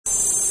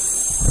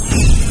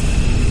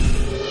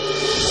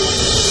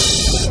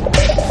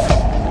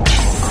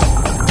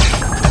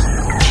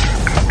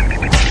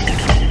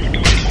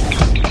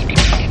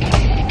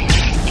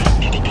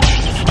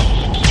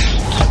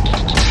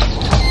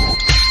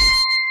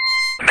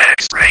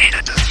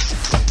X-rated.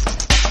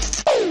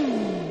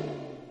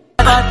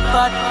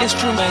 Bad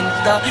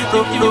instrumental.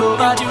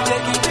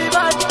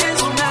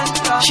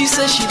 She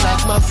says she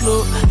like my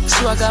flow,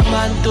 so I got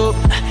man dope.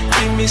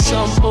 Give me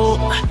some hope.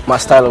 My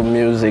style of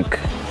music,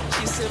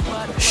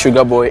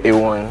 Sugar Boy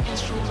A1,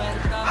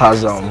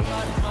 has a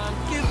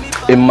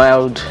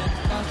mild,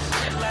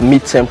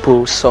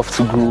 mid-tempo, soft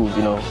groove.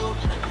 You know,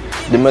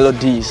 the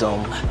melodies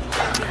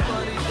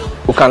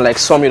we can like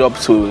sum it up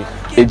to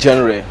a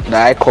genre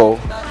that I call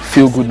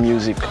feel-good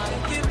music.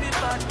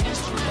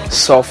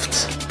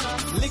 Soft,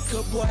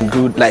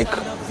 good, like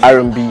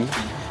R&B,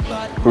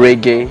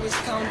 reggae,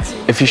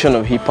 a fusion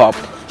of hip-hop.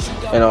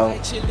 You know,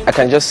 I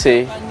can just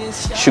say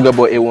Sugar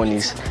Boy A1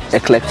 is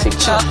eclectic.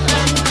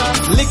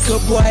 Liquor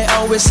boy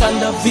always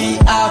under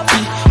VIP,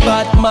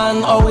 bad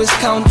man always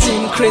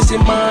counting crazy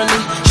money.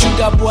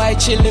 Sugar boy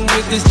chilling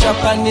with this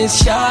Japanese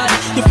shot.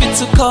 If it's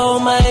to call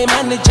my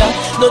manager,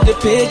 no they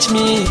page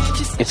me.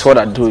 It's what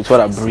I do, it's what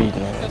I breathe,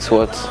 man.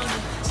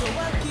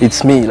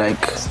 It's me,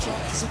 like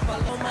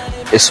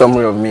a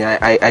summary of me.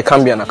 I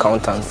can't be an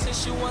accountant.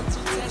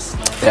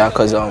 Yeah,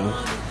 because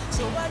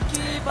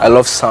I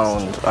love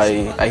sound.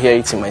 I hear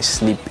it in my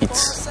sleep. It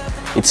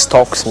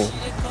stalks me,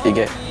 you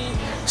get.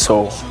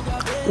 So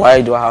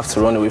why do I have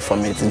to run away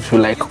from it? It's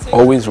like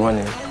always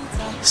running.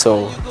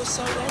 So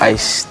I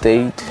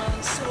stayed,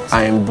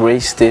 I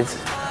embraced it.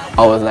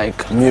 I was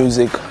like,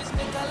 music,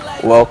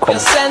 welcome.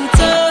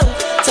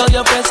 Tell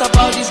your friends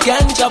about this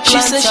ganja planter. She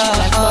said she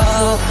like my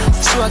flow,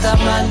 so I got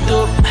man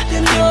dope.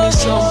 Give me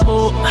some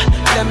hope,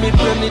 let me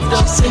burn it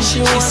up. Say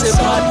she said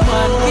bad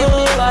man, give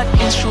me bad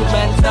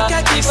instrumental.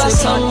 Give her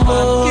some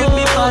hope, give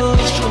me bad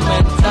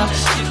instrumental.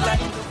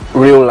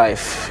 Real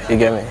life, you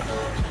get me?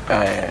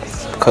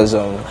 Because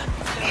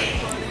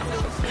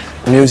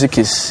music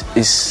is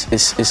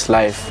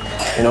life.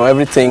 You know,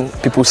 everything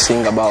people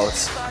sing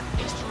about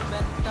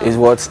is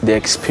what they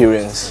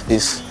experience.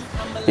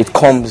 It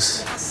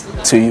comes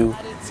to you.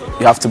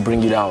 You have to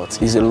bring it out.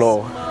 It's a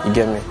law, you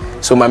get me?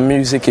 So my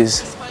music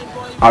is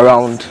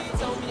around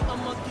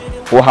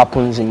what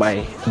happens in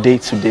my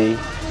day-to-day,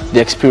 the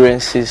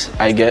experiences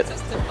I get,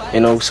 you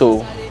know.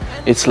 So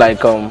it's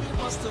like a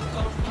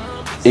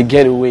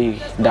getaway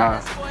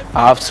that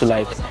I have to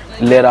like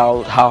let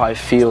out how I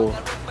feel,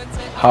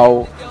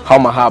 how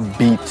my heart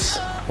beats,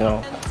 you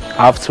know.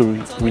 I have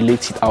to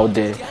relate it out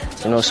there,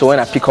 you know. So when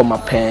I pick up my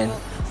pen,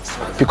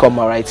 pick up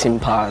my writing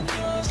pad,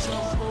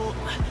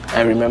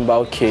 I remember,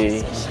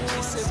 okay,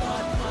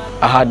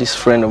 I had this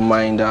friend of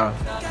mine that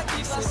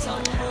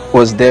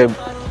was there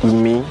with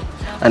me,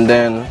 and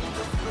then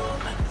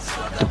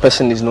the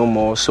person is no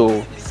more.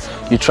 So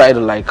you try to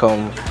like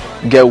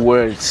get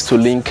words to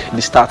link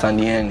the start and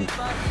the end,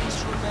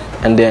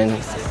 and then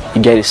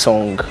you get a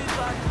song,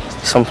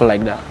 something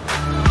like that.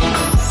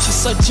 She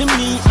said,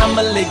 Jimmy, I'm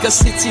a Lagos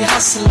City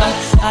hustler.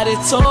 I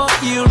did talk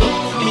you,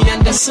 me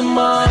and the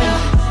Simon.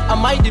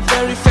 Am I the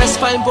very first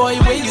fine boy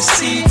where you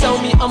see? Tell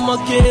me I'm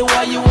okay,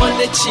 why you want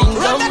the ching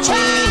on me?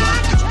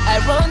 I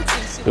run.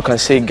 You can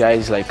say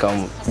guys like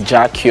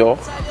Jackie,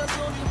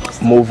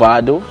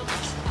 Movado,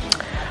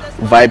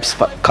 Vibes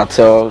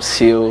Cartel,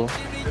 Seal,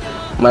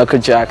 Michael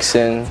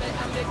Jackson,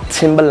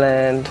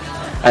 Timberland,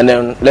 and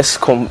then let's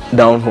come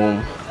down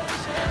home.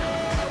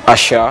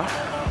 Asha,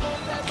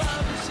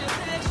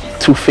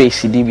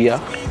 Two-Face Idibia,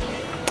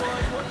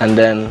 and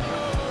then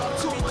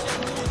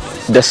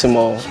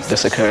Decimal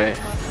Desakere.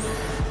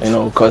 You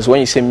know, because when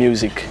you say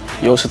music,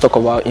 you also talk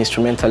about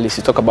instrumentalists,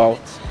 you talk about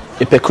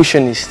a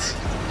percussionist,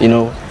 you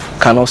know,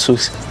 can also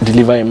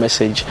deliver a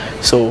message.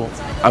 So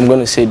I'm going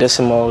to say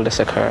Decimal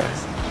Desakere.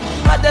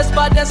 Baddest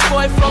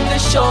boy from the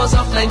shores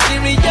of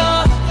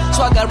Nigeria.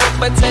 Swagger rock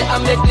better, I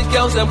make the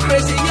girls them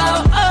crazy,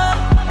 yo.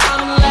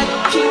 I'm like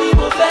Kiri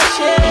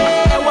Mubeshe.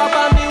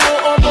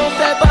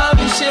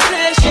 She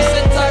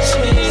said touch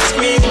me,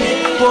 squeeze me,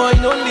 boy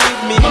don't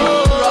leave me.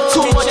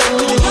 Too much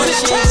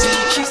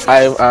I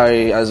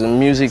as a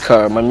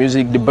musiker, my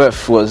music, the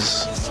birth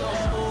was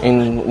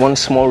in one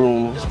small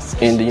room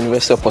in the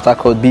University of Port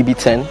Harcourt,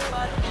 BB10,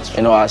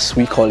 you know, as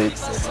we call it,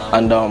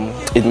 and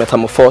it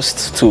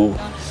metamorphosed to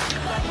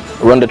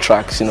run the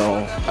tracks. You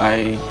know,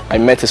 I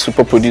met a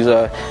super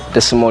producer,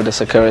 Decimal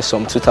Desakere,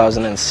 some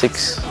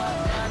 2006,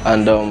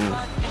 and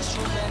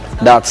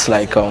that's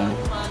like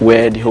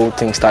where the whole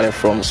thing started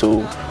from.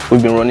 So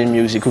we've been running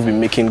music, we've been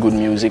making good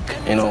music,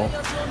 you know,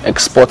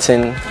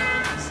 exporting,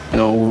 you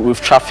know,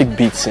 with traffic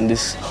beats in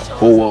this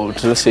whole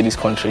world, let's say this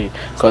country,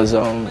 because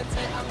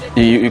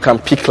you can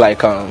pick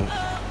like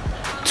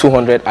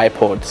 200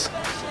 iPods,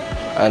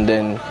 and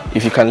then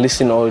if you can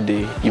listen all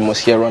day, you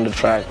must hear on the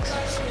tracks.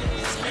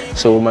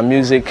 So my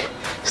music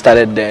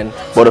started then,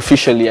 but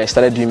officially I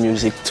started doing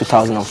music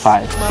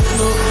 2005.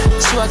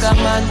 Swagger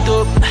man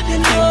dope, give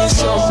me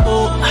some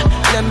hope.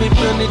 Let me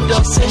burn it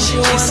up. Say she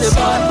a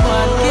bad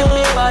man, give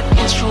me bad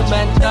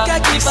instrumental.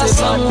 Give her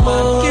some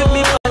hope, give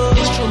me bad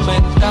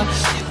instrumental.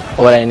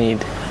 What I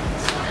need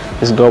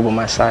is God by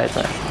my side,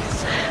 man.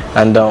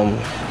 And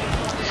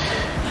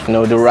you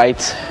know, the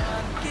right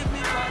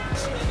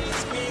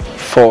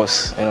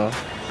force, you know,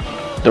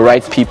 the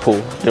right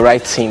people, the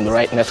right team, the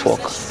right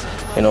network.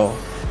 You know,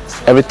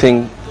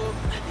 everything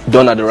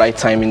done at the right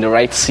time, in the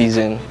right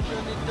season.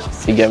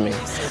 You get me?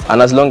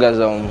 And as long as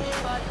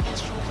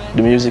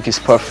the music is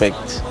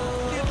perfect,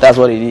 that's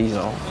what it is. You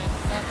know,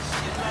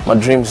 my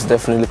dreams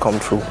definitely come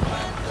true.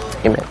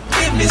 Amen.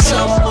 Give me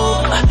some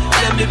more, let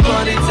me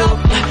burn it up.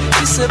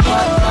 She said,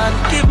 bad man,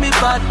 give me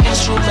bad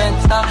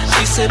instrumental.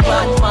 She said,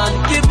 bad man,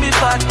 give me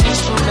bad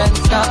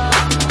instrumental.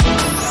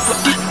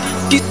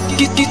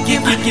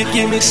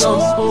 Give me some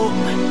more.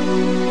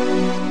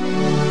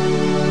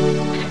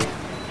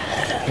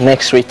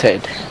 Next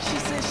rated,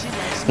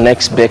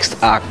 next best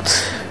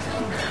act,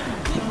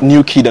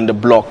 new kid on the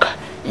block.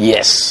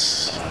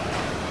 Yes,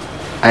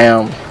 I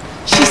am.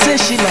 She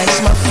says she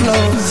likes my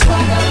flow.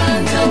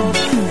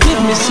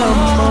 Give me some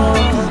more.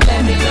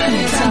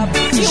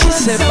 She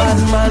said bad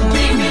man.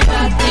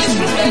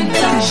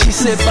 She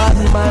said bad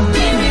man.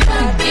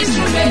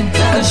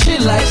 And she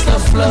likes the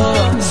flow.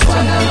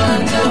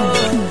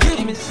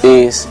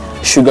 Is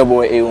Sugar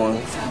Boy A1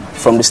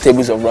 from the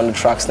stables of Run the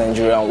Tracks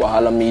Nigeria and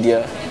Wahala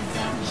Media,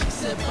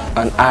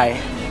 and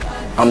I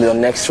am your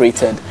next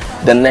rated,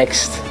 the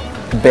next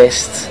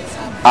best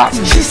act.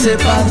 She said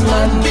bad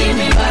man.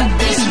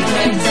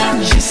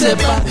 She said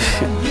bad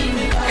man.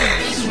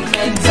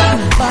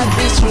 Bad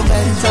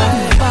instrumental,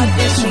 bad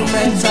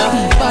instrumental,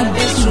 bad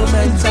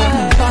instrumental,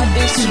 bad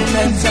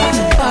instrumental,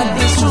 bad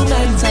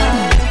instrumental.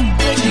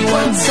 You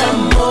want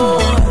some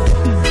more?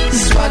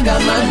 Swagger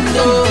man,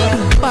 no.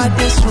 Bad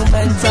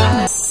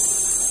instrumental.